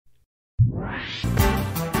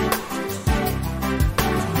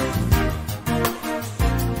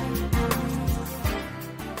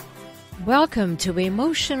Welcome to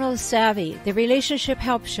Emotional Savvy, the Relationship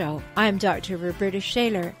Help Show. I'm Dr. Rhoberta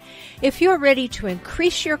Shaler. If you're ready to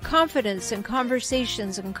increase your confidence in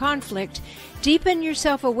conversations and conflict, deepen your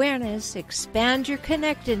self-awareness, expand your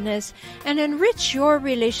connectedness, and enrich your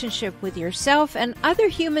relationship with yourself and other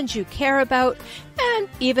humans you care about, and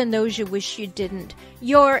even those you wish you didn't,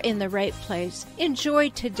 you're in the right place. Enjoy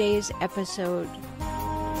today's episode.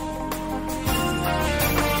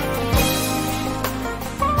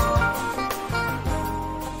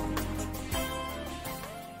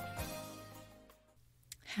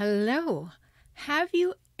 Hello. Have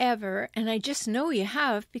you ever, and I just know you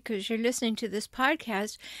have because you're listening to this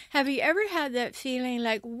podcast, have you ever had that feeling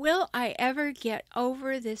like, will I ever get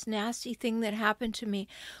over this nasty thing that happened to me?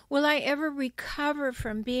 Will I ever recover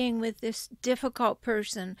from being with this difficult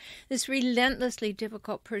person, this relentlessly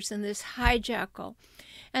difficult person, this hijackal?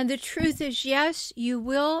 And the truth is, yes, you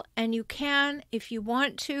will and you can if you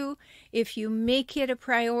want to, if you make it a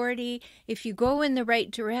priority, if you go in the right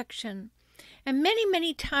direction. And many,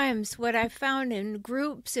 many times what I found in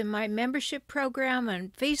groups, in my membership program,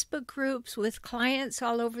 on Facebook groups with clients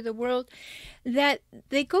all over the world, that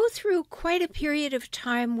they go through quite a period of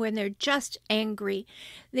time when they're just angry.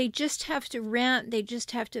 They just have to rant, they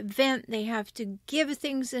just have to vent, they have to give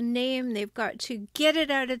things a name, they've got to get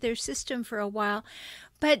it out of their system for a while.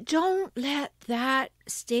 But don't let that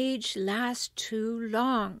stage last too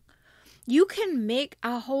long. You can make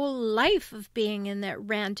a whole life of being in that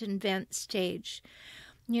rant and vent stage.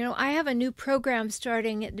 You know, I have a new program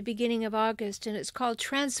starting at the beginning of August, and it's called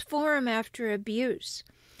Transform After Abuse.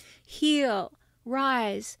 Heal,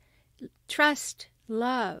 rise, trust,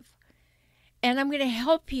 love. And I'm going to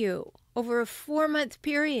help you over a 4-month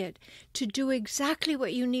period to do exactly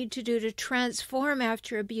what you need to do to transform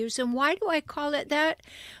after abuse. And why do I call it that?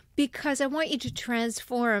 Because I want you to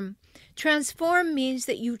transform. Transform means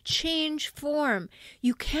that you change form.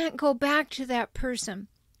 You can't go back to that person.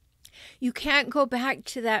 You can't go back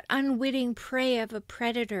to that unwitting prey of a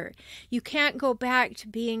predator. You can't go back to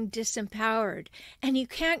being disempowered. And you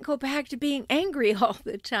can't go back to being angry all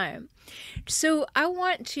the time. So I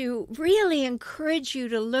want to really encourage you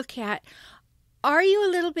to look at, are you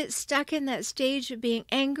a little bit stuck in that stage of being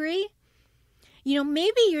angry? You know,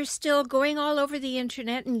 maybe you're still going all over the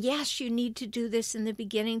internet, and yes, you need to do this in the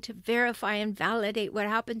beginning to verify and validate what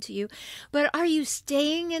happened to you. But are you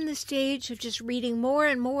staying in the stage of just reading more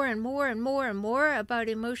and more and more and more and more about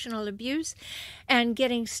emotional abuse and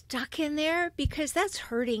getting stuck in there? Because that's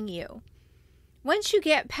hurting you. Once you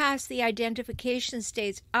get past the identification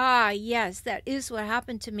stage, yes, that is what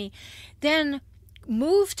happened to me, then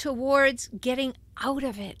move towards getting out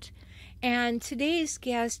of it. And today's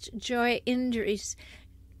guest, Joy Idries,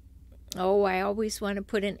 I always want to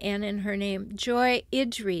put an N in her name, Joy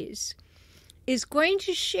Idries, is going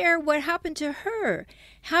to share what happened to her,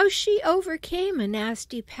 how she overcame a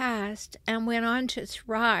nasty past and went on to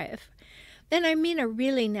thrive. And I mean a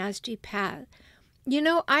really nasty past. You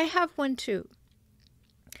know, I have one too.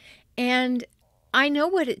 And I know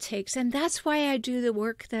what it takes, and that's why I do the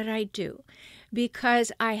work that I do.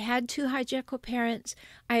 Because I had 2 hijackal parents.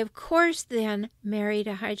 I, of course, then married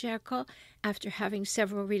a hijackal after having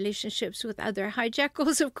several relationships with other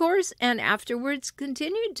hijackals, of course, and afterwards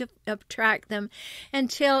continued to attract them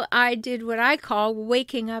until I did what I call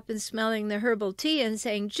waking up and smelling the herbal tea and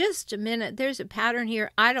saying, just a minute, there's a pattern here.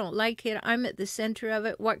 I don't like it. I'm at the center of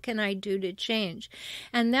it. What can I do to change?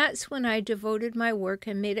 And that's when I devoted my work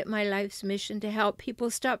and made it my life's mission to help people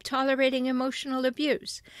stop tolerating emotional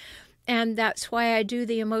abuse. And that's why I do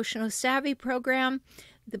the Emotional Savvy program,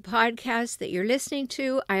 the podcast that you're listening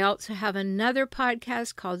to. I also have another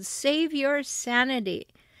podcast called Save Your Sanity,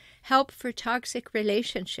 Help for Toxic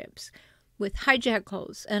Relationships with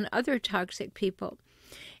hijackals and other toxic people.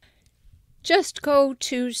 Just go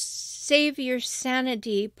to Save Your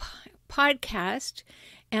Sanity podcast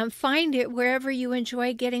and find it wherever you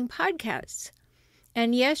enjoy getting podcasts.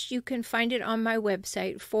 And yes, you can find it on my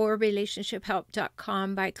website,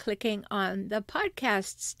 forrelationshiphelp.com, by clicking on the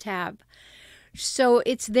podcasts tab. So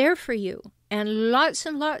it's there for you. And lots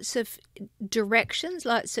of directions,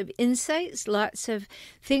 lots of insights, lots of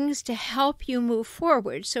things to help you move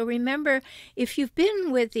forward. So remember, if you've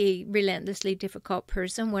been with a relentlessly difficult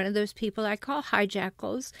person, one of those people I call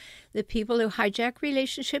hijackals, the people who hijack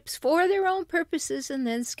relationships for their own purposes and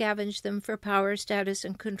then scavenge them for power, status,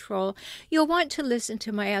 and control, you'll want to listen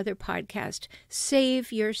to my other podcast,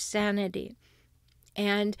 Save Your Sanity.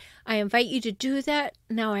 And I invite you to do that.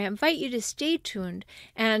 Now, I invite you to stay tuned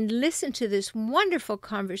and listen to this wonderful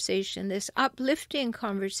conversation, this uplifting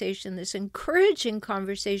conversation, this encouraging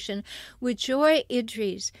conversation with Joy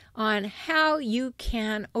Idries on how you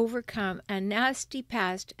can overcome a nasty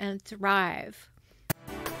past and thrive.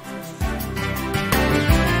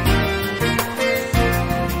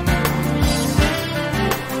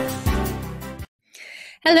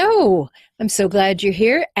 Hello. I'm so glad you're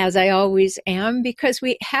here, as I always am, because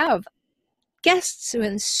we have guests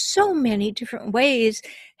in so many different ways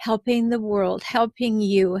helping the world, helping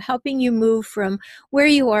you move from where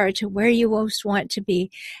you are to where you most want to be.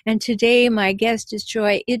 And today my guest is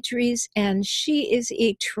Joy Idries, and she is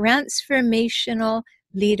a transformational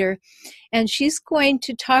leader. And she's going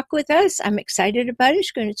to talk with us. I'm excited about it.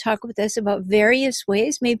 She's going to talk with us about various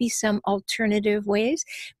ways, maybe some alternative ways,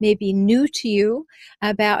 maybe new to you,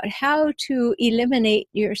 about how to eliminate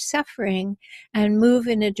your suffering and move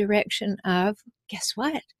in a direction of, guess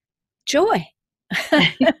what? Joy.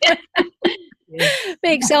 Yes.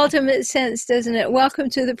 Makes ultimate sense, doesn't it? Welcome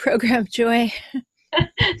to the program, Joy.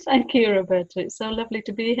 Thank you, Rhoberta. It's so lovely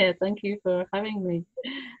to be here. Thank you for having me.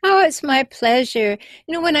 Oh, it's my pleasure.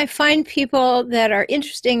 You know, when I find people that are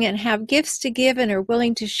interesting and have gifts to give and are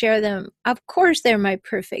willing to share them, of course, they're my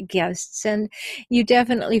perfect guests. And you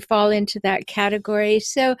definitely fall into that category.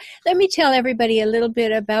 So let me tell everybody a little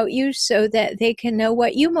bit about you so that they can know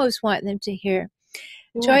what you most want them to hear.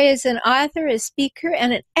 Sure. Joy is an author, a speaker,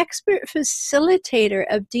 and an expert facilitator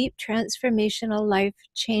of deep transformational life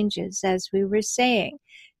changes, as we were saying.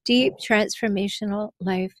 Deep transformational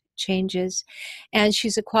life changes. And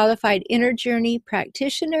she's a qualified inner journey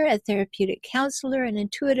practitioner, a therapeutic counselor, an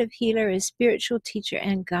intuitive healer, a spiritual teacher,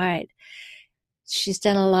 and guide. She's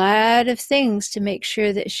done a lot of things to make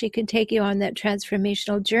sure that she can take you on that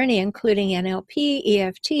transformational journey, including NLP,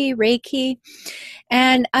 EFT, Reiki,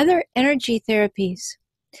 and other energy therapies.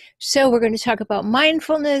 So we're going to talk about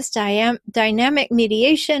mindfulness, dynamic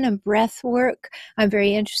mediation, and breath work. I'm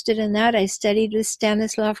very interested in that. I studied with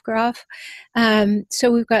Stanislav Grof. So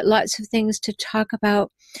we've got lots of things to talk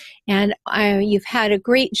about. And you've had a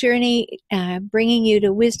great journey bringing you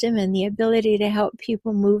to wisdom and the ability to help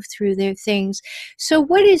people move through their things. So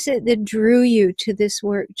what is it that drew you to this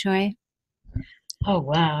work, Joy? Oh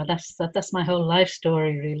wow, that's my whole life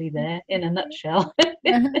story really there in a nutshell.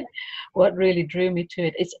 What really drew me to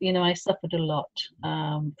it is, I suffered a lot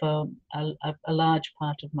for a large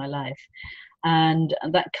part of my life, and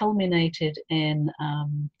that culminated in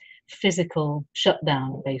physical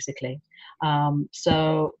shutdown, basically.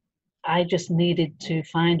 So I just needed to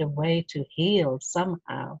find a way to heal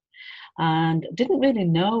somehow, and didn't really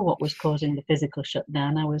know what was causing the physical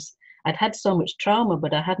shutdown. I'd had so much trauma,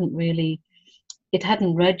 but it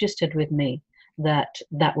hadn't registered with me that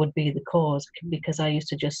that would be the cause, because I used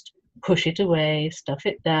to just push it away, stuff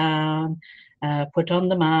it down, put on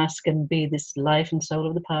the mask and be this life and soul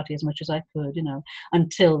of the party as much as I could,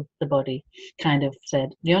 until the body kind of said,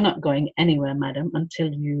 "You're not going anywhere, madam,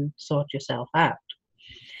 until you sort yourself out."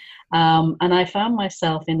 And I found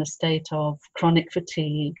myself in a state of chronic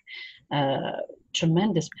fatigue,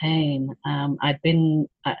 tremendous pain. I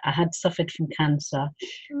had suffered from cancer.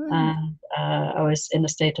 I was in a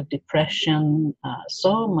state of depression,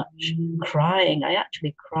 so much crying. I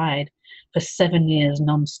actually cried for 7 years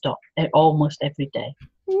non-stop, almost every day.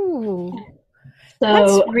 Ooh, so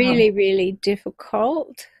that's really, really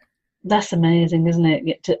difficult. That's amazing, isn't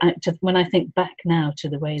it? When I think back now to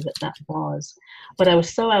the way that was. But I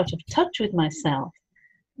was so out of touch with myself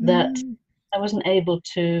that I wasn't able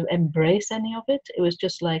to embrace any of it. It was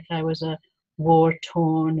just like I was a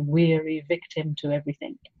war-torn, weary victim to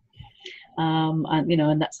everything.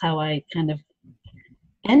 And that's how I kind of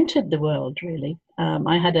entered the world, really.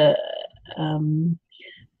 I had an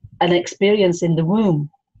experience in the womb.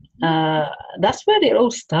 That's where it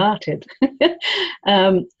all started.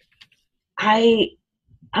 I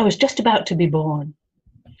was just about to be born.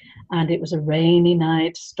 And it was a rainy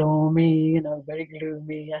night, stormy, very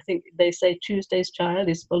gloomy. I think they say Tuesday's child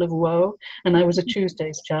is full of woe, and I was a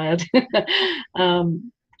Tuesday's child.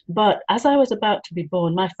 But as I was about to be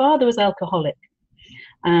born, my father was alcoholic,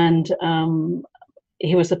 and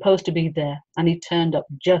he was supposed to be there, and he turned up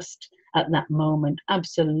just at that moment,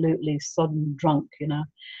 absolutely sodden drunk,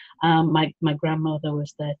 My grandmother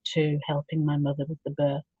was there too, helping my mother with the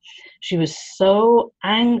birth. She was so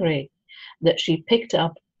angry that she picked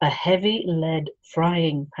up a heavy lead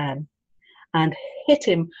frying pan and hit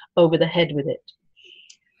him over the head with it.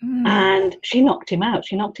 And she knocked him out.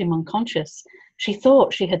 She knocked him unconscious. She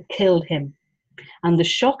thought she had killed him. And the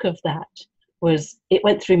shock of that it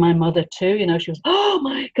went through my mother too. She was, oh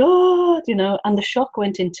my God, and the shock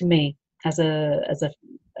went into me as a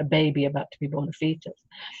baby about to be born, a fetus.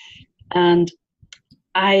 And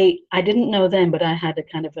I didn't know then, but I had a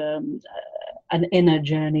kind of an inner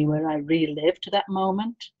journey where I relived that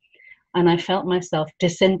moment, and I felt myself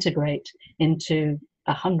disintegrate into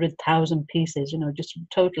 100,000 pieces, just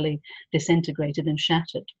totally disintegrated and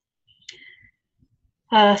shattered.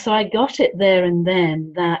 So I got it there and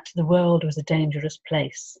then that the world was a dangerous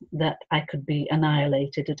place, that I could be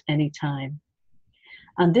annihilated at any time.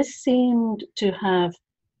 And this seemed to have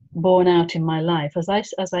borne out in my life as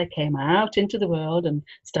I came out into the world and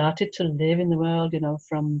started to live in the world,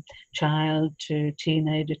 from child to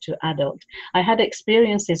teenager to adult. I had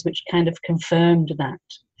experiences which kind of confirmed that.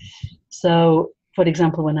 So, for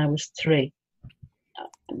example, when I was 3,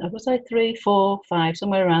 was I 3, 4, 5,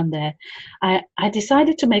 somewhere around there, I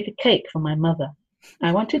decided to make a cake for my mother.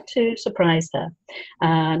 I wanted to surprise her,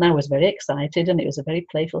 and I was very excited, and it was a very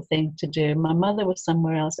playful thing to do. My mother was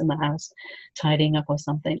somewhere else in the house tidying up or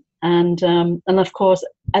something, and of course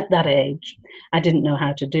at that age I didn't know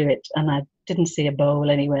how to do it, and I didn't see a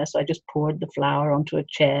bowl anywhere, so I just poured the flour onto a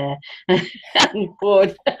chair and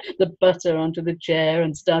poured the butter onto the chair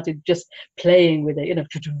and started just playing with it,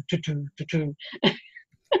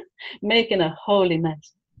 making a holy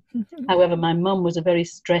mess. However, my mum was a very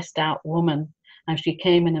stressed out woman, and she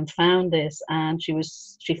came in and found this, and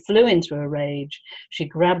she flew into a rage. She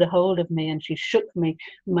grabbed a hold of me and she shook me,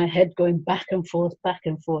 my head going back and forth, like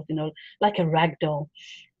a rag doll.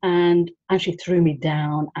 And she threw me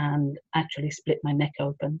down and actually split my neck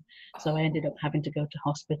open. So I ended up having to go to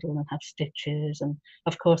hospital and have stitches. And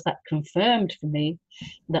of course, that confirmed for me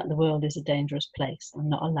that the world is a dangerous place. I'm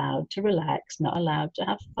not allowed to relax, not allowed to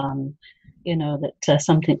have fun, that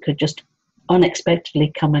something could just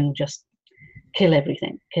unexpectedly come and just kill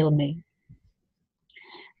everything, kill me.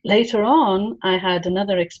 Later on, I had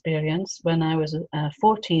another experience when I was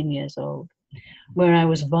 14 years old, where I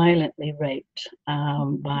was violently raped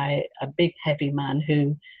by a big, heavy man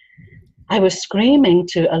who I was screaming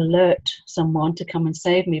to alert someone to come and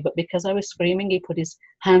save me, but because I was screaming, he put his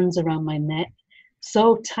hands around my neck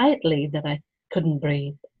so tightly that I couldn't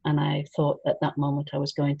breathe, and I thought at that moment I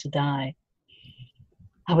was going to die.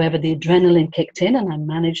 However, the adrenaline kicked in, and I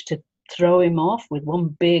managed to throw him off with one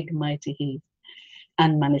big, mighty heave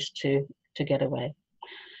and managed to get away.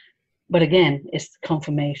 But again, it's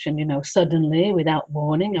confirmation, suddenly, without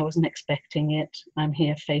warning. I wasn't expecting it. I'm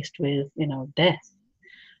here faced with, death.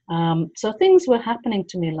 So things were happening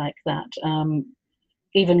to me like that.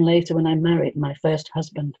 Even later when I married my first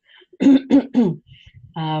husband,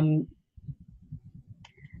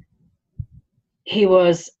 he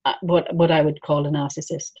was what I would call a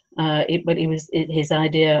narcissist. But his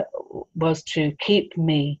idea was to keep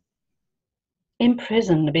me in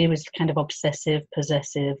prison. He was kind of obsessive,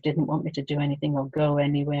 possessive, didn't want me to do anything or go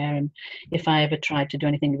anywhere. And if I ever tried to do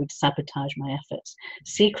anything, he would sabotage my efforts.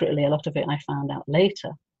 Secretly, a lot of it I found out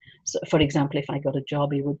later. So, for example, if I got a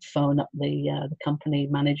job, he would phone up the company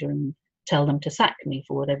manager and tell them to sack me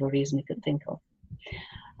for whatever reason he could think of.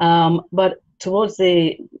 But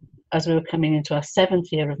as we were coming into our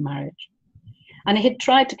 7th year of marriage, and he had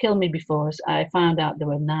tried to kill me before. I found out there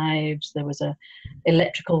were knives, there was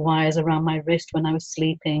electrical wires around my wrist when I was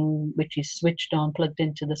sleeping, which he switched on, plugged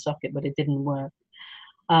into the socket, but it didn't work.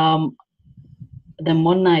 Then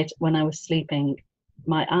one night when I was sleeping,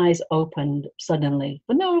 my eyes opened suddenly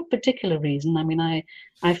for no particular reason. I mean, I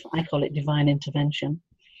call it divine intervention.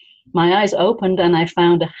 My eyes opened and I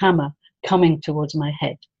found a hammer coming towards my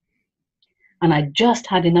head. And I just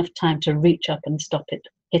had enough time to reach up and stop it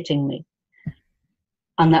hitting me.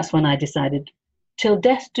 And that's when I decided, till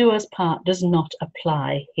death do us part does not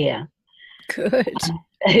apply here. Good.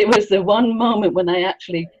 It was the one moment when I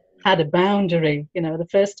actually had a boundary, the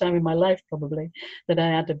first time in my life probably that I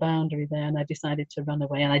had a boundary there, and I decided to run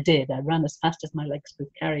away. And I did. I ran as fast as my legs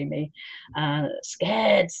could carry me,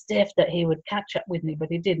 scared stiff that he would catch up with me,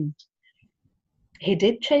 but he didn't. He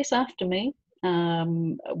did chase after me.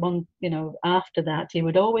 After that, he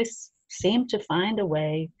would always seem to find a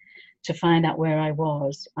way to find out where I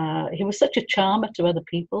was. He was such a charmer to other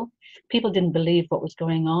people. People didn't believe what was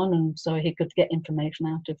going on, and so he could get information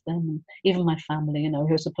out of them, and even my family, who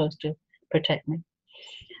was supposed to protect me.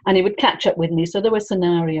 And he would catch up with me, so there were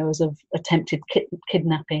scenarios of attempted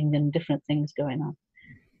kidnapping and different things going on.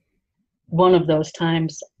 One of those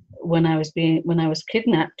times when I was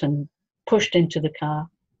kidnapped and pushed into the car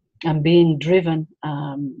and being driven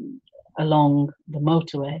along the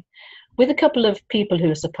motorway with a couple of people who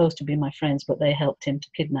were supposed to be my friends, but they helped him to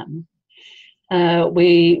kidnap me.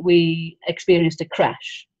 We experienced a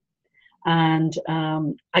crash, And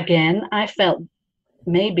again, I felt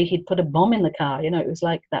maybe he'd put a bomb in the car. It was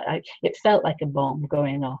like that. It felt like a bomb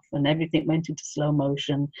going off, and everything went into slow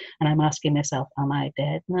motion. And I'm asking myself, am I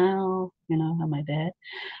dead now? Am I dead?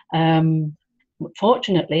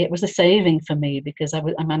 Fortunately, it was a saving for me, because I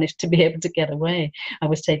managed to be able to get away. I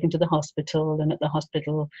was taken to the hospital, and at the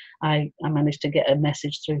hospital, I managed to get a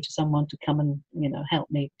message through to someone to come and help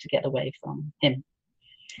me to get away from him.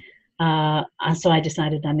 And so I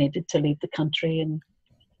decided I needed to leave the country, and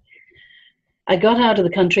I got out of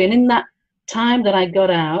the country. And in that time that I got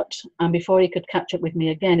out, and before he could catch up with me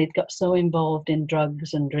again, he'd got so involved in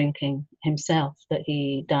drugs and drinking himself that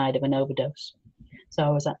he died of an overdose. So I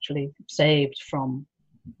was actually saved from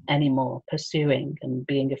any more pursuing and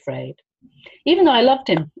being afraid, even though I loved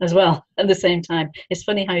him as well at the same time. It's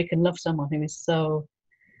funny how you can love someone who is so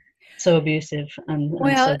abusive and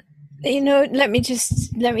Well, so. let me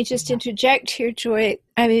just interject here, Joy.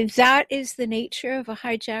 I mean, that is the nature of a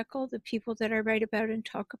hijackal, the people that I write about and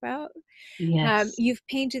talk about. Yes. You've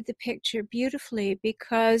painted the picture beautifully,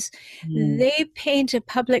 because Mm. they paint a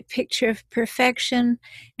public picture of perfection,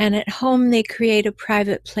 and at home they create a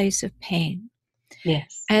private place of pain.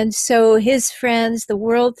 Yes. And so his friends, the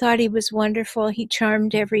world thought he was wonderful. He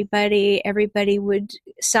charmed everybody. Everybody would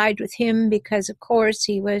side with him because, of course,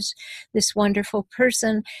 he was this wonderful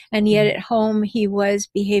person. And yet at home, he was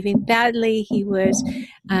behaving badly. He was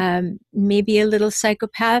maybe a little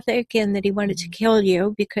psychopathic in that he wanted to kill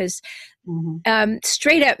you, because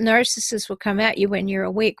straight up narcissists will come at you when you're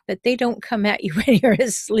awake, but they don't come at you when you're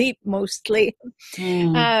asleep mostly.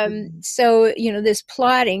 So, this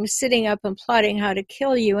plotting, sitting up and plotting how to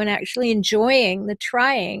kill you and actually enjoying the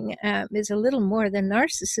trying is a little more than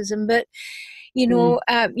narcissism. But,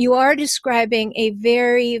 you are describing a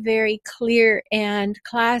very, very clear and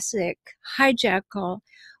classic hijackal,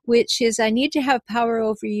 which is, I need to have power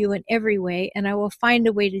over you in every way, and I will find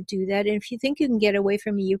a way to do that. And if you think you can get away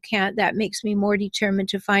from me, you can't. That makes me more determined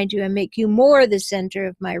to find you and make you more the center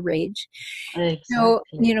of my rage. Exactly. So,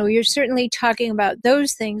 you're certainly talking about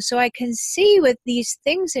those things. So I can see with these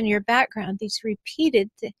things in your background, these repeated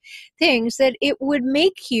things, that it would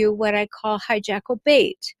make you what I call hijackal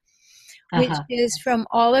bait, which is from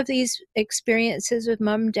all of these experiences with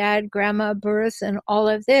mom, dad, grandma, birth, and all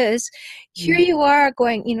of this. Here you are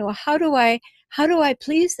going, how do I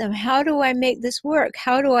please them? How do I make this work?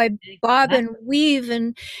 How do I bob and weave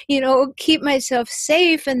and, keep myself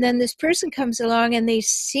safe? And then this person comes along and they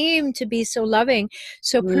seem to be so loving,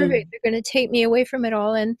 so perfect. They're going to take me away from it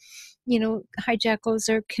all. And, hijackals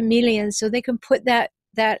are chameleons, so they can put that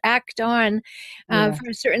act on for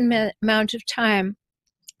a certain amount of time.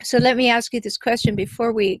 So let me ask you this question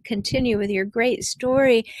before we continue with your great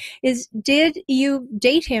story: did you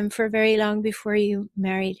date him for very long before you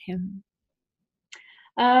married him?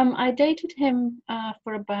 I dated him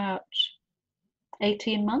for about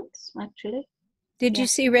 18 months, actually. Did you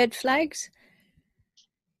see red flags?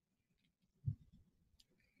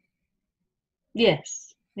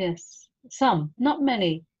 Yes. Some, not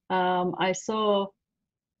many. I saw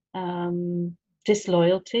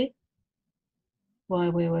disloyalty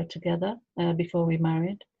while we were together, before we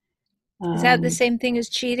married. Is that the same thing as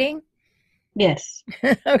cheating? Yes.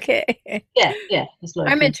 Okay. Yeah.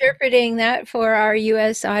 Disloyalty. I'm interpreting that for our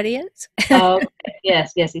U.S. audience.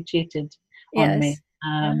 Yes, he cheated on me.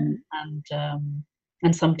 Yes.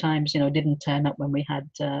 And sometimes, didn't turn up when we had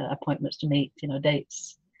appointments to meet,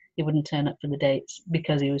 dates. He wouldn't turn up for the dates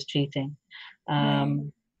because he was cheating.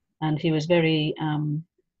 And he was very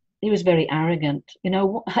arrogant.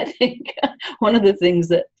 I think one of the things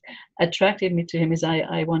that attracted me to him is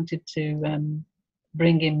I wanted to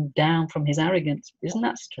bring him down from his arrogance. Isn't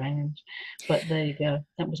that strange? But there you go.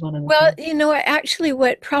 That was one of the things. Actually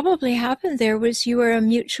what probably happened there was you were a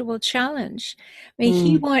mutual challenge. I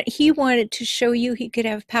mean, he wanted to show you he could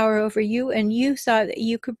have power over you, and you thought that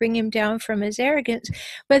you could bring him down from his arrogance.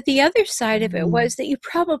 But the other side of it was that you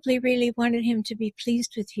probably really wanted him to be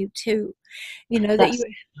pleased with you too.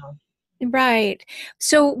 Right.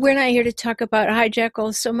 So we're not here to talk about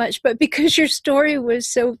hijackals so much, but because your story was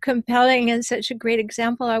so compelling and such a great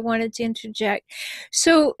example, I wanted to interject.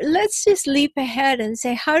 So let's just leap ahead and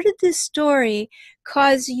say, how did this story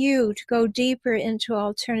cause you to go deeper into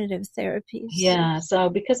alternative therapies? Yeah, so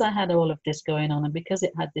because I had all of this going on, and because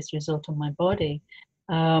it had this result on my body,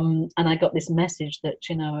 and I got this message that,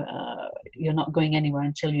 you're not going anywhere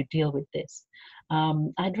until you deal with this.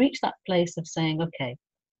 I'd reached that place of saying, okay,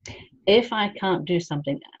 if I can't do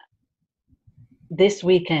something this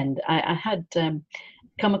weekend, I had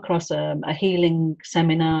come across a healing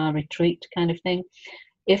seminar retreat kind of thing,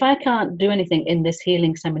 if I can't do anything in this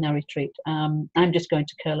healing seminar retreat, I'm just going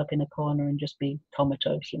to curl up in a corner and just be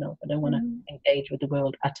comatose. I don't want to engage with the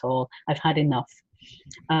world at all. I've had enough.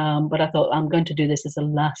 But I thought I'm going to do this as a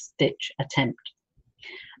last ditch attempt.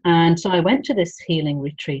 And so I went to this healing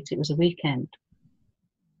retreat. It was a weekend.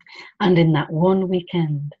 And in that one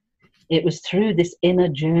weekend, it was through this inner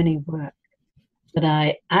journey work that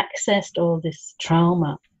I accessed all this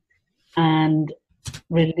trauma and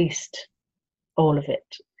released all of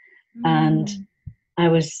it. And I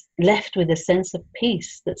was left with a sense of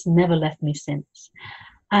peace that's never left me since.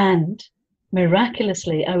 And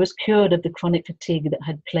miraculously, I was cured of the chronic fatigue that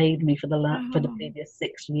had plagued me for the previous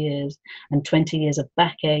 6 years, and 20 years of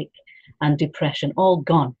backache and depression, all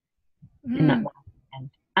gone in that one weekend.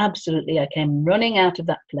 Absolutely, I came running out of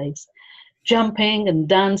that place, jumping and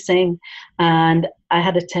dancing, and I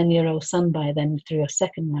had a 10-year-old son by then through a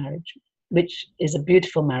second marriage, which is a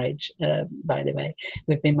beautiful marriage, by the way.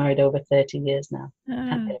 We've been married over 30 years now.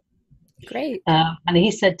 Great. And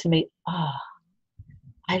he said to me,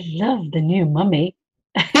 I love the new mummy.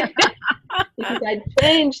 Because I'd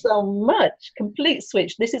changed so much, complete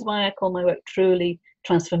switch. This is why I call my work truly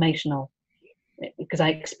transformational, because I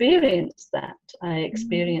experienced that. I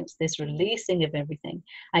experienced this releasing of everything.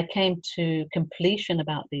 I came to completion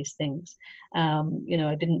about these things.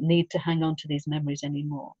 I didn't need to hang on to these memories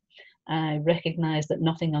anymore. I recognized that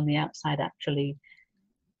nothing on the outside actually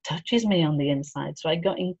touches me on the inside. So I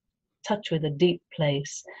got in touch with a deep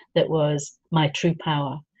place that was my true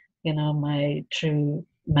power, my true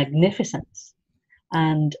magnificence.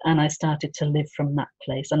 And I started to live from that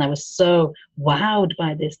place. And I was so wowed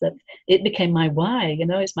by this that it became my why.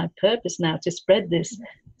 It's my purpose now to spread this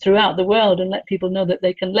throughout the world and let people know that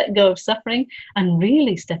they can let go of suffering and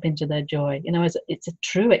really step into their joy. It's a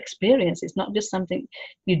true experience. It's not just something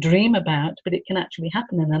you dream about, but it can actually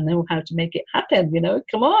happen. And I know how to make it happen.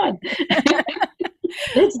 Come on.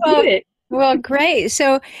 Let's do it. Well, great.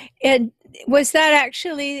 So was that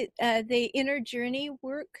actually the inner journey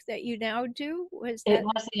work that you now do? It was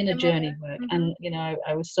the inner journey work. And,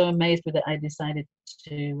 I was so amazed with it, I decided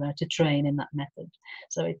to train in that method.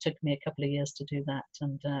 So it took me a couple of years to do that.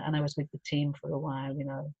 And I was with the team for a while,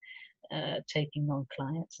 taking on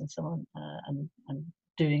clients and so on, and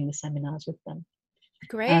doing the seminars with them.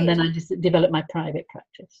 Great. And then I just developed my private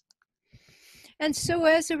practice. And so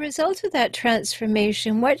as a result of that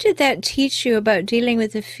transformation, what did that teach you about dealing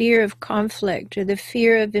with the fear of conflict or the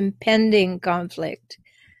fear of impending conflict?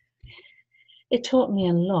 It taught me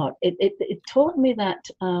a lot. It taught me that,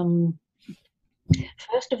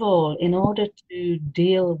 first of all, in order to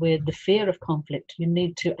deal with the fear of conflict, you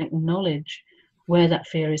need to acknowledge where that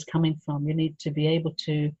fear is coming from. You need to be able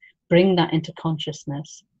to bring that into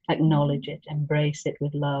consciousness, acknowledge it, embrace it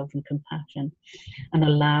with love and compassion, and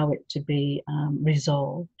allow it to be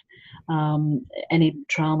resolved. Any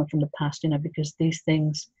trauma from the past, because these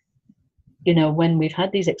things, when we've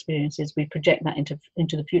had these experiences, we project that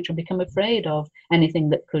into the future and become afraid of anything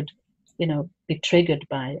that could, be triggered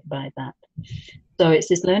by that. So it's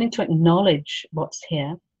this learning to acknowledge what's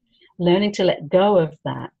here, learning to let go of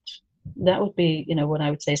that. That would be, what I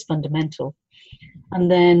would say is fundamental. And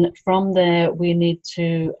then from there, we need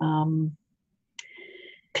to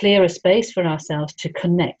clear a space for ourselves to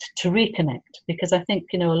connect, to reconnect. Because I think,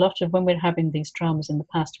 a lot of when we're having these traumas in the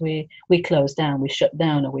past, we close down, we shut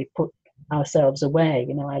down, or we put ourselves away.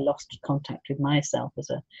 I lost contact with myself as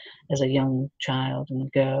a young child and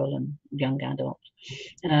girl and young adult.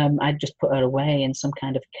 I just put her away in some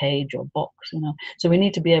kind of cage or box. So we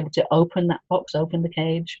need to be able to open that box, open the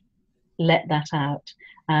cage, let that out,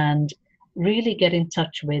 and really get in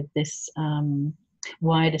touch with this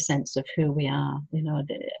wider sense of who we are,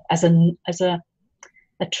 as a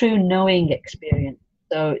true knowing experience.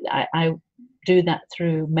 So I do that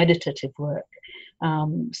through meditative work,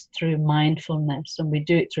 through mindfulness, and we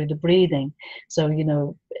do it through the breathing. So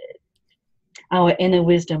our inner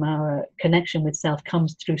wisdom, our connection with self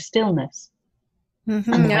comes through stillness. And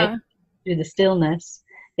the way to do the stillness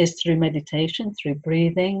is through meditation, through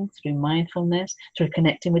breathing, through mindfulness, through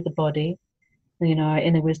connecting with the body. Our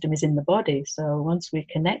inner wisdom is in the body. So once we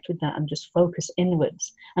connect with that and just focus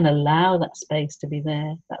inwards and allow that space to be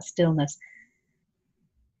there, that stillness,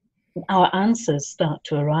 our answers start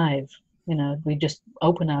to arrive. We just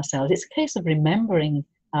open ourselves. It's a case of remembering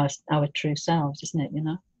our true selves, isn't it?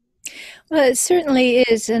 Well, it certainly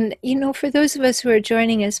is. And, for those of us who are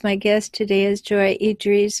joining us, my guest today is Joy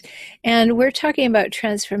Idries, and we're talking about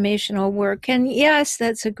transformational work. And yes,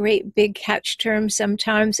 that's a great big catch term.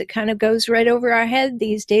 Sometimes it kind of goes right over our head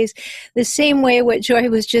these days. The same way what Joy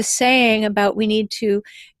was just saying about we need to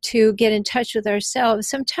to get in touch with ourselves.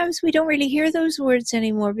 Sometimes we don't really hear those words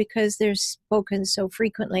anymore because they're spoken so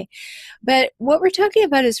frequently. But what we're talking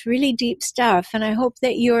about is really deep stuff, and I hope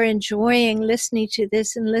that you're enjoying listening to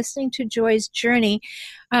this and listening to Joy's journey.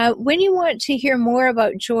 When you want to hear more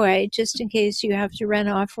about Joy, just in case you have to run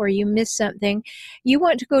off or you miss something, you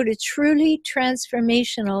want to go to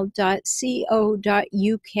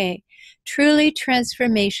trulytransformational.co.uk.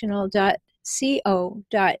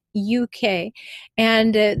 trulytransformational.co.uk,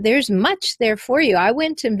 and there's much there for you. I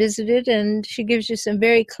went and visited, and she gives you some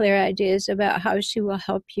very clear ideas about how she will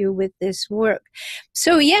help you with this work.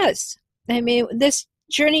 So yes, I mean, this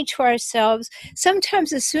journey to ourselves,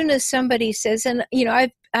 sometimes as soon as somebody says, and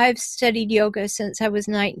I've studied yoga since I was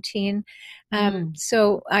 19.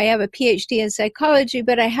 So I have a PhD in psychology,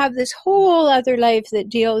 but I have this whole other life that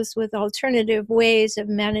deals with alternative ways of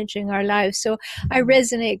managing our lives. So I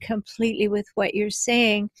resonate completely with what you're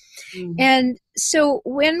saying. And so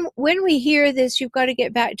when we hear this, you've got to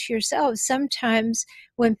get back to yourself. Sometimes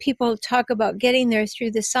when people talk about getting there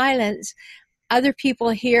through the silence, other people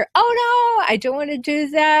hear, oh no, I don't want to do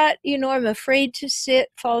that. I'm afraid to sit,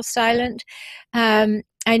 fall silent.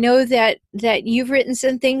 I know that you've written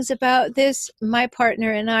some things about this. My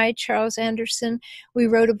partner and I, Charles Anderson, we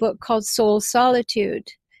wrote a book called Soul Solitude.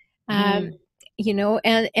 And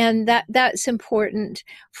that's important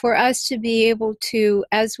for us to be able to,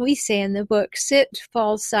 as we say in the book, sit,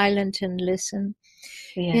 fall silent, and listen.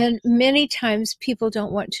 Yes. And many times people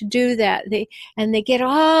don't want to do that. They get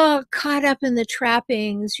all caught up in the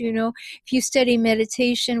trappings. If you study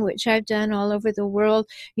meditation, which I've done all over the world,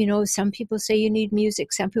 some people say you need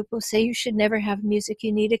music. Some people say you should never have music.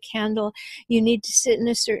 You need a candle. You need to sit in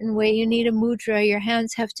a certain way. You need a mudra. Your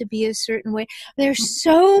hands have to be a certain way. There's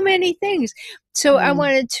so many things. So I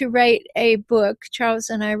wanted to write a book. Charles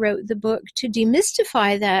and I wrote the book to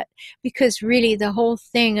demystify that, because really the whole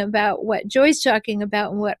thing about what Joy's talking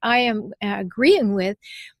about and what I am agreeing with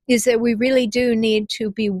is that we really do need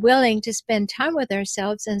to be willing to spend time with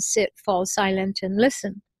ourselves and sit, fall silent, and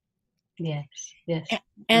listen. Yes, yes.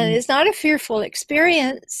 And it's not a fearful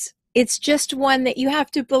experience. It's just one that you have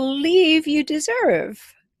to believe you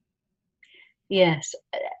deserve. Yes,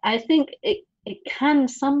 I think it can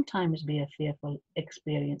sometimes be a fearful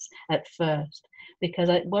experience at first, because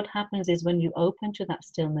what happens is when you open to that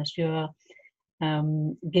stillness, you're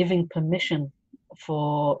giving permission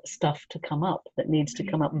for stuff to come up that needs to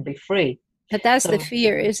come up and be free. But that's the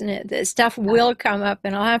fear, isn't it? That stuff will come up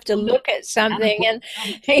and I'll have to look at something and,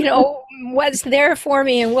 what's there for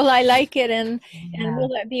me, and will I like it, and will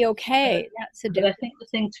that be okay? That's the difference. But I think the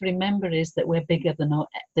thing to remember is that we're bigger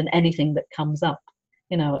than anything that comes up,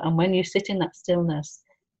 and when you sit in that stillness,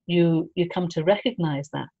 you come to recognize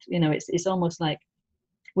that, it's almost like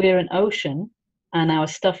we're an ocean and our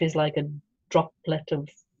stuff is like a droplet of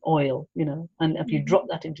oil, and if you drop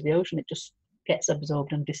that into the ocean, it just gets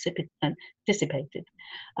absorbed and dissipated.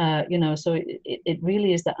 So it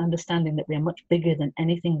really is that understanding that we are much bigger than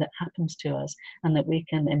anything that happens to us, and that we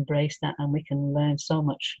can embrace that, and we can learn so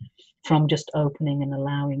much from just opening and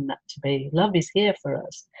allowing that to be. Love is here for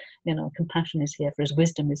us, compassion is here for us,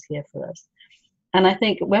 wisdom is here for us. And I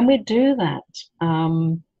think when we do that,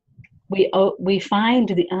 we find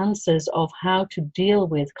the answers of how to deal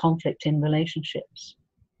with conflict in relationships,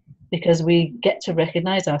 because we get to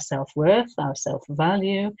recognize our self-worth, our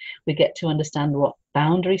self-value. We get to understand what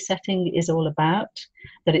boundary setting is all about,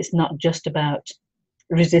 that it's not just about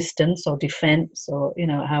resistance or defense, or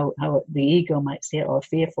how the ego might see it, or a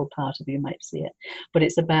fearful part of you might see it, but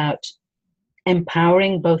it's about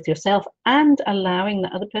empowering both yourself and allowing the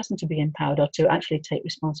other person to be empowered, or to actually take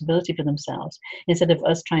responsibility for themselves, instead of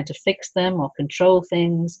us trying to fix them or control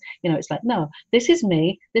things. It's like, no, this is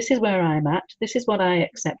me, this is where I'm at, this is what I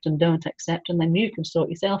accept and don't accept, and then you can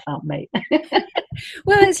sort yourself out, mate.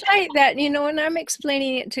 Well, it's like that, when I'm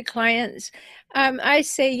explaining it to clients, I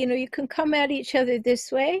say, you can come at each other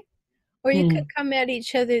this way, or you can come at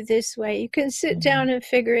each other this way. You can sit down and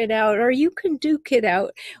figure it out, or you can duke it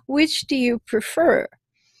out. Which do you prefer?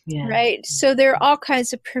 Yeah. Right. So there are all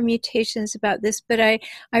kinds of permutations about this, but I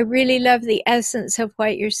really love the essence of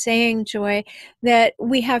what you're saying, Joy, that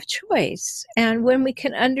we have choice. And when we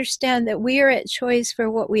can understand that we are at choice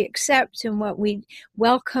for what we accept and what we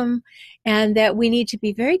welcome, and that we need to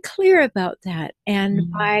be very clear about that.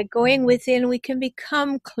 And by going within, we can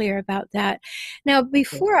become clear about that. Now,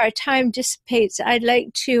 before our time dissipates, I'd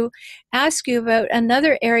like to ask you about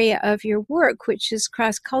another area of your work, which is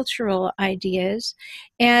cross-cultural ideas.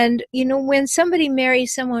 And, when somebody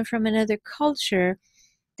marries someone from another culture,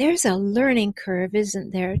 there's a learning curve,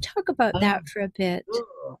 isn't there? Talk about that for a bit.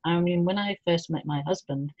 I mean, when I first met my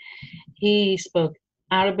husband, he spoke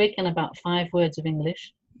Arabic and about 5 words of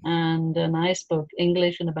English, and I spoke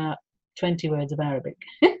English and about 20 words of Arabic.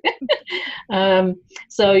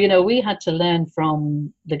 So, we had to learn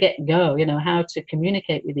from the get-go, how to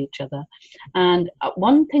communicate with each other. And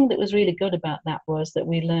one thing that was really good about that was that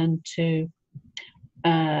we learned to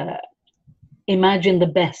imagine the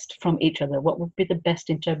best from each other. What would be the best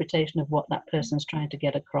interpretation of what that person's trying to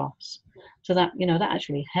get across? So that, that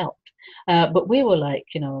actually helped. But we were like,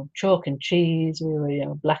 chalk and cheese. We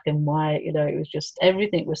were, black and white. It was just,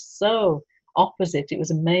 everything was so opposite. It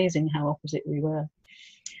was amazing how opposite we were.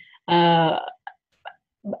 And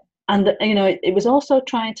it was also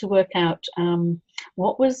trying to work out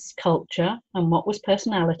what was culture and what was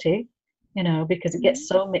personality, because it gets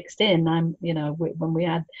so mixed in. When we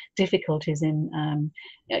had difficulties in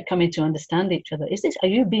coming to understand each other, are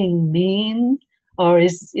you being mean, or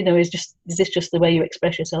is this just the way you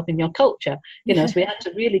express yourself in your culture? So we had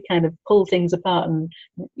to really kind of pull things apart and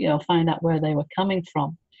find out where they were coming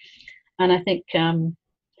from. And I think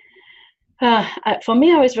for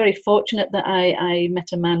me, I was very fortunate that I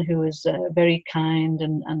met a man who was very kind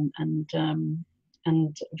and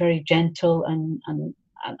very gentle and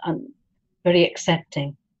very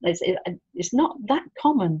accepting. It's not that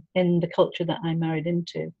common in the culture that I married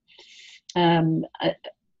into.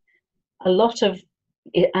 A lot of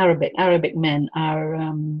Arabic men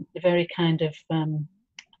are very kind of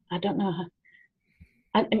I don't know how,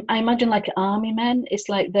 I imagine like army men. It's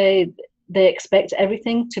like they expect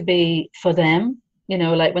everything to be for them,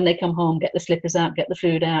 like when they come home, get the slippers out, get the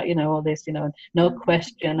food out, all this, no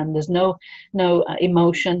question, and there's no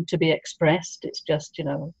emotion to be expressed. It's just,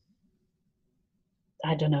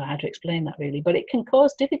 I don't know how to explain that really, but it can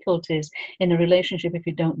cause difficulties in a relationship if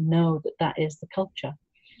you don't know that is the culture.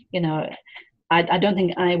 I don't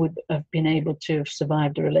think I would have been able to have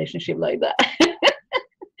survived a relationship like that.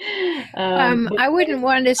 I wouldn't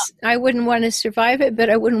want to survive it, but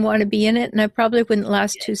I wouldn't want to be in it, and I probably wouldn't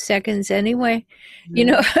last 2 seconds anyway,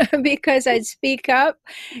 because I'd speak up,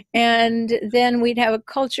 and then we'd have a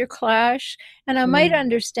culture clash, and I might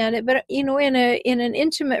understand it, but in an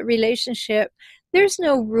intimate relationship, there's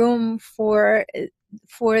no room for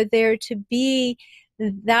there to be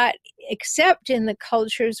that, except in the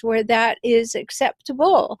cultures where that is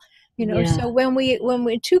acceptable. So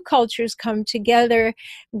when two cultures come together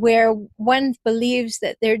where one believes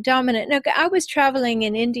that they're dominant. Now, I was traveling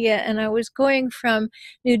in India, and I was going from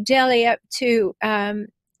New Delhi up to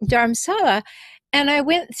Dharamsala, and I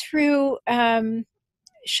went through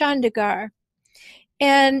Chandigarh,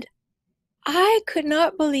 and I could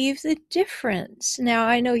not believe the difference. Now,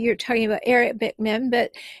 I know you're talking about Arabic men,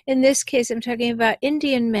 but in this case, I'm talking about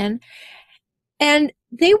Indian men. And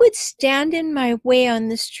they would stand in my way on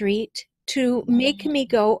the street to make me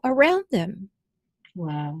go around them.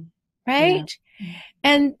 Wow. Right? Yeah.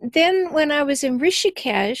 And then when I was in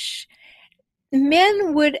Rishikesh,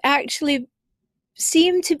 men would actually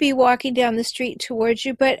seem to be walking down the street towards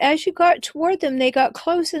you, but as you got toward them, they got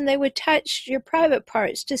close and they would touch your private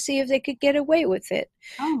parts to see if they could get away with it.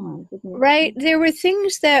 Oh my goodness. Right? There were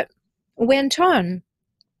things that went on.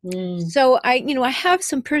 So I have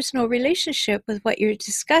some personal relationship with what you're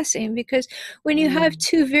discussing, because when you have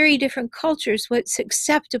two very different cultures, what's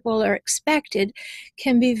acceptable or expected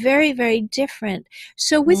can be very, very different.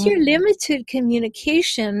 So with your limited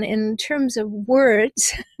communication in terms of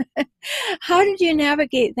words, how did you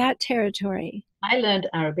navigate that territory? I learned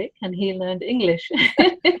Arabic and he learned English.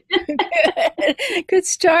 Good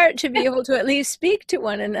start to be able to at least speak to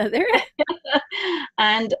one another.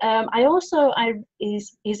 And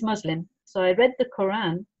he's Muslim, so I read the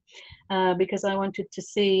Quran because I wanted to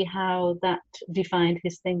see how that defined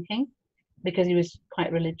his thinking, because he was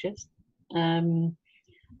quite religious. And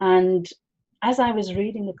as I was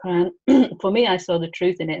reading the Quran, for me, I saw the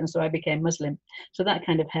truth in it, and so I became Muslim. So that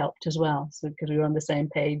kind of helped as well, so because we were on the same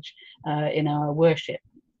page in our worship,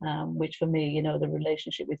 which for me, the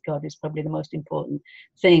relationship with God is probably the most important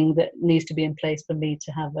thing that needs to be in place for me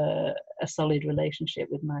to have a solid relationship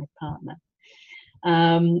with my partner.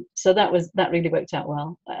 So that really worked out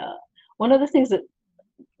well. One of the things that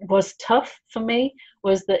was tough for me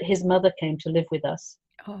was that his mother came to live with us.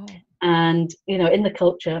 Oh. And in the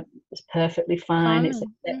culture, it's perfectly fine. It's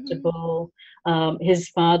acceptable. His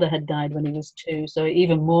father had died when he was 2, so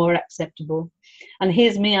even more acceptable. And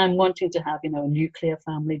here's me, I'm wanting to have a nuclear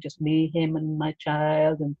family, just me, him, and my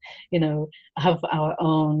child, and have our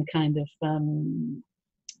own kind of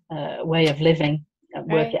way of living. work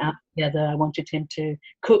Right. it out together. I wanted him to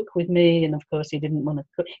cook with me, and of course he didn't want to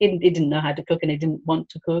cook. He didn't know how to cook, and he didn't want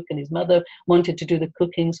to cook, and his mother wanted to do the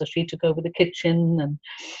cooking, so she took over the kitchen,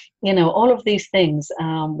 and all of these things,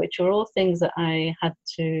 which are all things that I had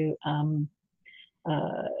to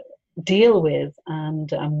uh, deal with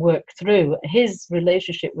and work through. His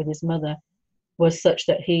relationship with his mother was such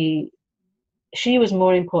that she was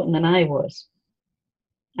more important than I was,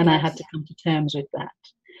 and I had Yes. to come to terms with that.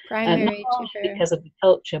 Not Primary to only her. because of the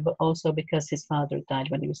culture, but also because his father had died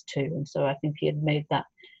when he was 2, and so I think he had made that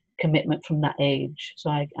commitment from that age. So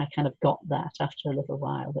I kind of got that after a little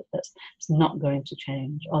while, that it's not going to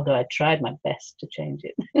change, although I tried my best to change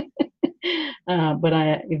it. But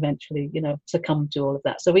I eventually, succumbed to all of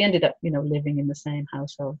that. So we ended up, living in the same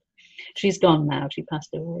household. She's gone now. She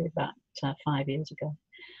passed away about 5 years ago.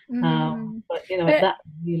 Mm. But, But that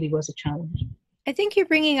really was a challenge. I think you're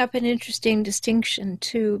bringing up an interesting distinction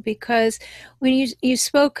too, because when you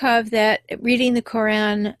spoke of that reading the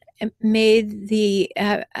Quran made the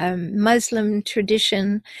Muslim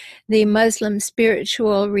tradition, the Muslim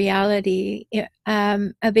spiritual reality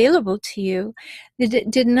available to you, it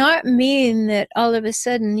did not mean that all of a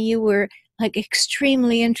sudden you were like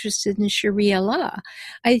extremely interested in Sharia law.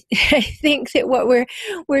 I think that what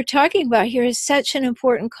we're talking about here is such an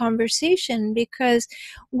important conversation, because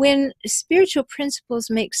when spiritual principles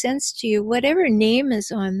make sense to you, whatever name is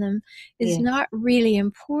on them is Yes, not really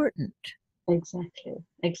important.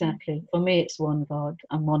 exactly. For me, it's one God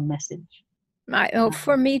and one message.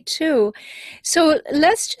 For Um, me too. So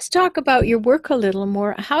let's just talk about your work a little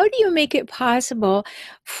more. How do you make it possible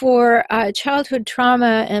for childhood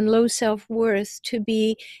trauma and low self-worth to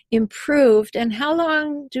be improved? And how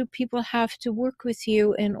long do people have to work with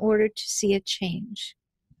you in order to see a change?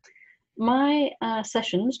 my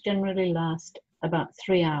sessions generally last about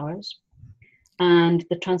 3 hours, and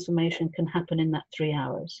the transformation can happen in that 3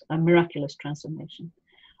 hours, a miraculous transformation.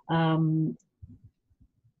 Um,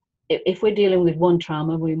 if we're dealing with one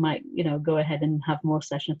trauma, we might, go ahead and have more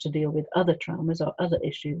sessions to deal with other traumas or other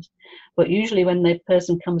issues. But usually when the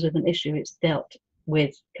person comes with an issue, it's dealt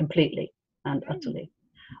with completely and utterly.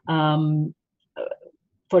 Um,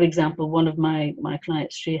 for example, one of my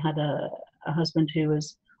clients, she had a husband who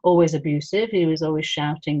was always abusive. He was always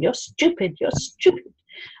shouting, "You're stupid, you're stupid."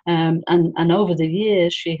 And over the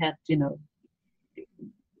years, she had,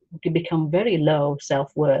 become very low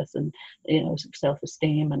self-worth and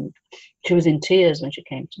self-esteem, and she was in tears when she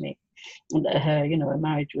came to me. And her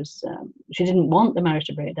marriage was, she didn't want the marriage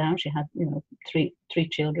to break down. She had three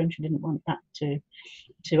children. She didn't want that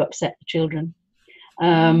to upset the children.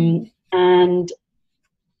 And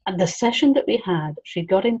the session that we had, she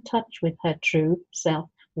got in touch with her true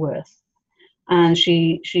self-worth, and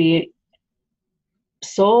she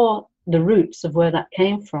saw the roots of where that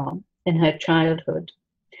came from in her childhood,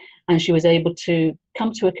 and she was able to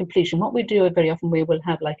come to a completion. What we do very often, we will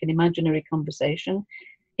have like an imaginary conversation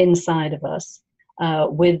inside of us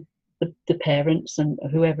with the parents and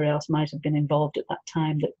whoever else might have been involved at that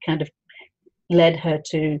time, that kind of led her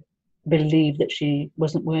to believe that she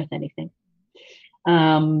wasn't worth anything.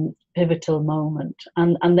 Pivotal moment,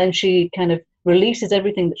 and then she kind of releases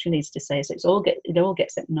everything that she needs to say, so it all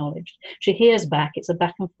gets acknowledged. She hears back. It's a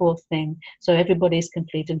back and forth thing, so everybody's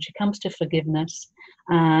complete, and she comes to forgiveness,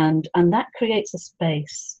 and that creates a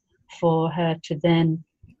space for her to then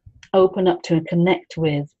open up to and connect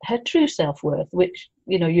with her true self-worth, which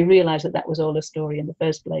you realize that was all a story in the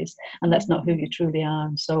first place, and that's not who you truly are,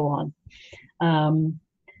 and so on.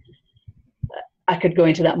 I could go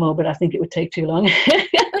into that more, but I think it would take too long.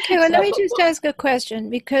 Okay, well, let me just ask a question,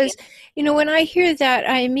 because, when I hear that,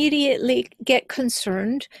 I immediately get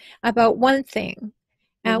concerned about one thing,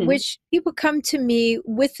 which people come to me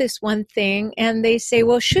with this one thing and they say,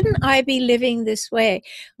 well, shouldn't I be living this way?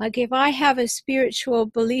 Like, if I have a spiritual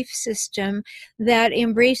belief system that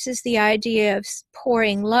embraces the idea of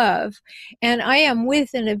pouring love, and I am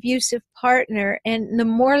with an abusive partner, and the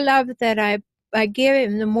more love that I give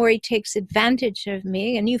him, the more he takes advantage of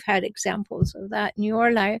me, and you've had examples of that in your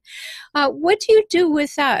life. What do you do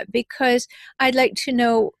with that? Because I'd like to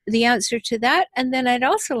know the answer to that, and then I'd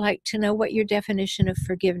also like to know what your definition of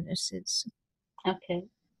forgiveness is. Okay.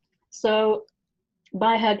 So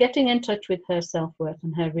by her getting in touch with her self-worth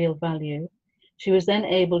and her real value, she was then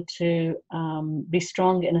able to be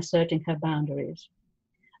strong in asserting her boundaries.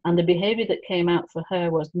 And the behavior that came out for her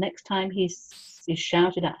was, next time he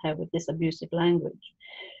shouted at her with this abusive language,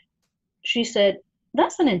 she said,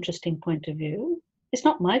 "That's an interesting point of view. It's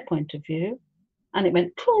not my point of view." And it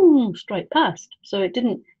went boom, straight past. So it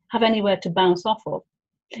didn't have anywhere to bounce off of.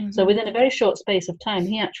 So within a very short space of time,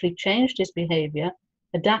 he actually changed his behavior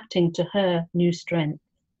adapting to her new strength.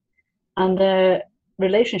 And their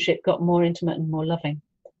relationship got more intimate and more loving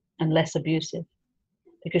and less abusive,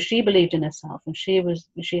 because she believed in herself, and she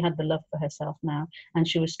had the love for herself now, and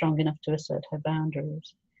she was strong enough to assert her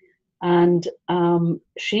boundaries. And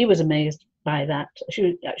she was amazed by that.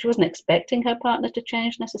 She wasn't expecting her partner to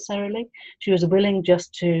change necessarily. She was willing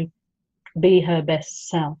just to be her best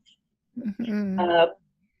self. Within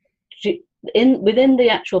the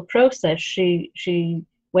actual process, she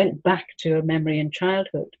went back to a memory in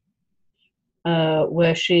childhood,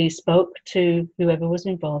 where she spoke to whoever was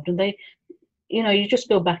involved, and they, you just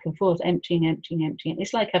go back and forth, emptying.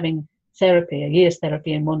 It's like having therapy, a year's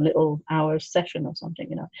therapy in one little hour's session or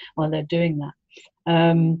something, while they're doing that.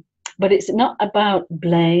 But it's not about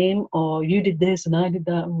blame or you did this and I did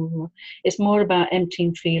that. It's more about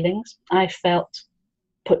emptying feelings. I felt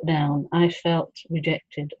put down. I felt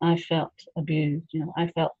rejected. I felt abused. I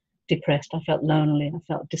felt depressed. I felt lonely. I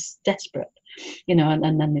felt desperate.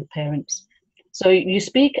 And then the parents. So you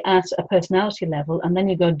speak at a personality level, and then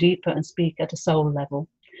you go deeper and speak at a soul level.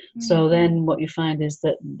 Mm-hmm. So then what you find is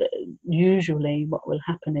that usually what will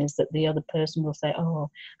happen is that the other person will say, oh,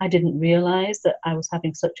 I didn't realize that I was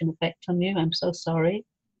having such an effect on you. I'm so sorry.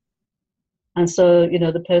 And so,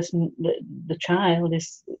 the person, the child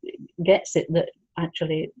gets it, that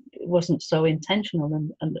actually it wasn't so intentional,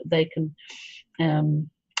 and that they can,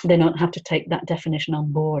 they don't have to take that definition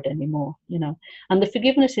on board anymore, And the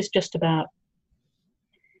forgiveness is just about,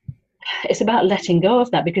 it's about letting go of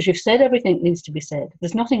that, because you've said everything that needs to be said.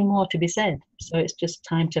 There's nothing more to be said. So it's just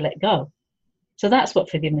time to let go. So that's what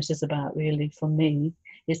forgiveness is about, really, for me.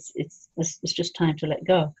 It's just time to let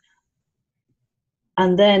go.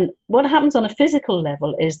 And then what happens on a physical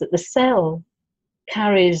level is that the cell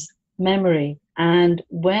carries memory. And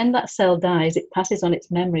when that cell dies, it passes on its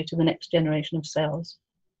memory to the next generation of cells.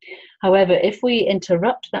 However, if we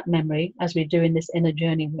interrupt that memory, as we do in this inner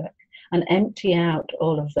journey work, and empty out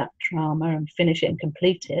all of that trauma and finish it and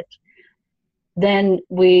complete it, then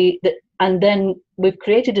we've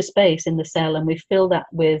created a space in the cell, and we fill that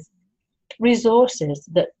with resources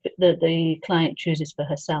that the client chooses for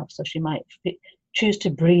herself. So she might choose to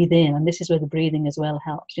breathe in, and this is where the breathing as well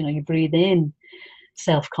helps. You breathe in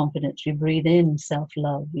self-confidence, you breathe in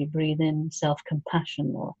self-love, you breathe in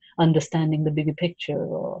self-compassion, or understanding the bigger picture,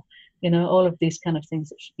 or all of these kind of things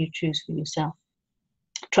that you choose for yourself.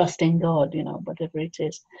 Trusting God, whatever it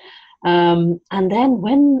is. And then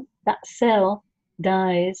when that cell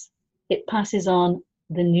dies, it passes on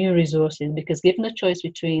the new resources, because given a choice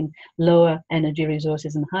between lower energy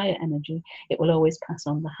resources and higher energy, it will always pass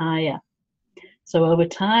on the higher. So over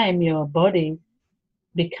time, your body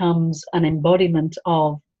becomes an embodiment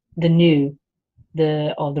of the new,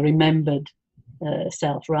 or the remembered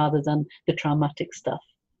self, rather than the traumatic stuff.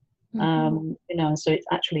 Mm-hmm. So it's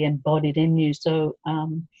actually embodied in you. So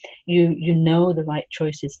you know the right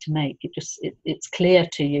choices to make. It's clear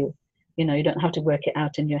to you. You don't have to work it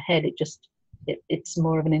out in your head. It's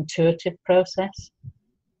more of an intuitive process.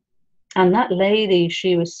 And that lady,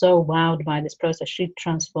 she was so wowed by this process. She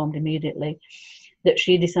transformed immediately, that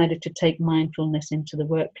she decided to take mindfulness into the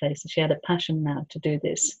workplace. She had a passion now to do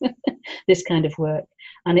this, this kind of work.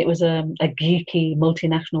 And it was a geeky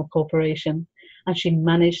multinational corporation. And she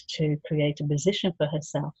managed to create a position for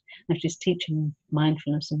herself. And she's teaching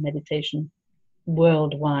mindfulness and meditation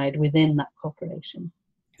worldwide within that corporation.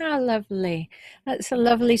 How lovely. That's a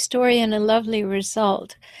lovely story and a lovely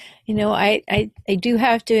result. I do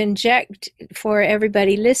have to inject for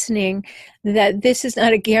everybody listening that this is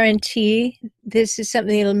not a guarantee. This is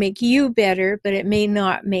something that'll make you better, but it may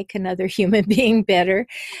not make another human being better.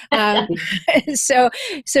 So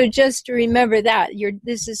just remember that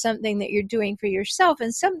this is something that you're doing for yourself,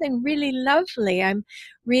 and something really lovely. I'm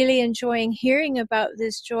really enjoying hearing about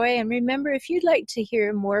this, Joy. And remember, if you'd like to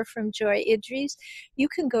hear more from Joy Idries, you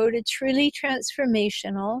can go to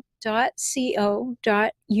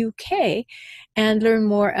trulytransformational.co.uk and learn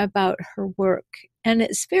more about her work. And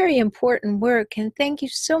it's very important work. And thank you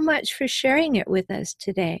so much for sharing it with us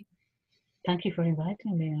today. Thank you for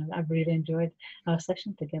inviting me. I've really enjoyed our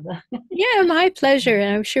session together. Yeah, my pleasure.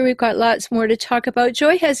 And I'm sure we've got lots more to talk about.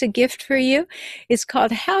 Joy has a gift for you. It's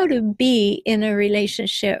called How to Be in a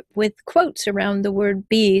Relationship, with quotes around the word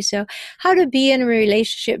be. So how to be in a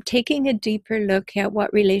relationship, taking a deeper look at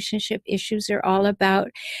what relationship issues are all about.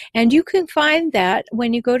 And you can find that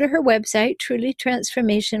when you go to her website,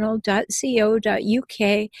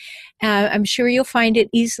 trulytransformational.co.uk. I'm sure you'll find it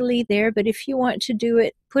easily there, but if you want to do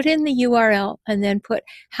it, put in the URL and then put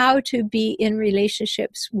how to be in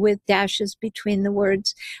relationships with dashes between the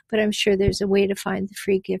words. But I'm sure there's a way to find the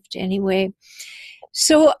free gift anyway.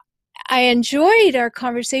 So I enjoyed our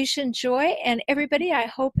conversation, Joy, and everybody. I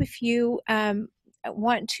hope if you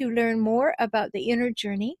want to learn more about the inner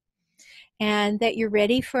journey and that you're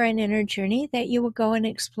ready for an inner journey, that you will go and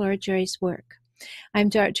explore Joy's work. I'm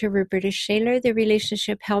Dr. Rhoberta Shaler, the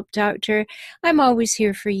Relationship Help Doctor. I'm always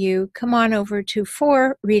here for you. Come on over to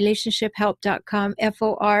forrelationshiphelp.com,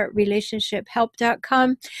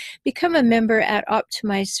 forrelationshiphelp.com. Become a member at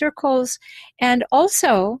Optimize Circles. And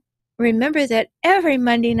also, remember that every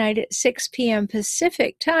Monday night at 6 p.m.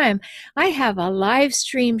 Pacific time, I have a live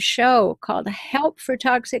stream show called Help for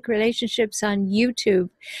Toxic Relationships on YouTube.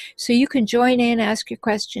 So you can join in, ask your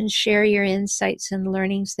questions, share your insights and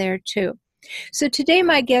learnings there too. So today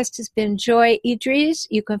my guest has been Joy Idries.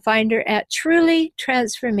 You can find her at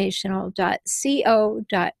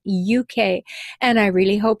trulytransformational.co.uk, and I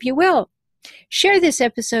really hope you will. Share this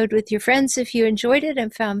episode with your friends if you enjoyed it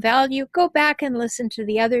and found value. Go back and listen to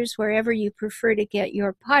the others wherever you prefer to get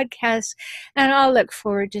your podcasts, and I'll look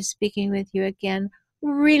forward to speaking with you again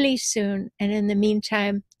really soon. And in the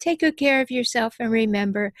meantime, take good care of yourself and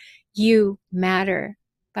remember, you matter.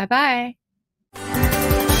 Bye-bye.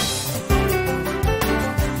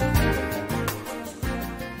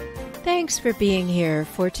 Thanks for being here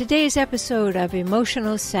for today's episode of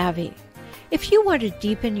Emotional Savvy. If you want to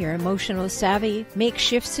deepen your emotional savvy, make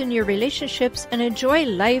shifts in your relationships, and enjoy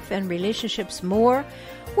life and relationships more,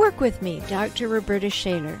 work with me, Dr. Rhoberta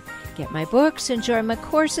Shaler. Get my books, enjoy my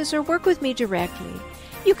courses, or work with me directly.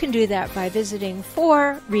 You can do that by visiting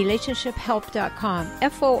forrelationshiphelp.com,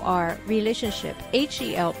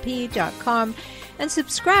 forrelationshiphelp.com, and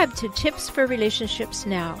subscribe to Tips for Relationships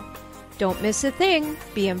now. Don't miss a thing.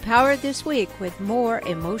 Be empowered this week with more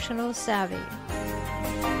emotional savvy.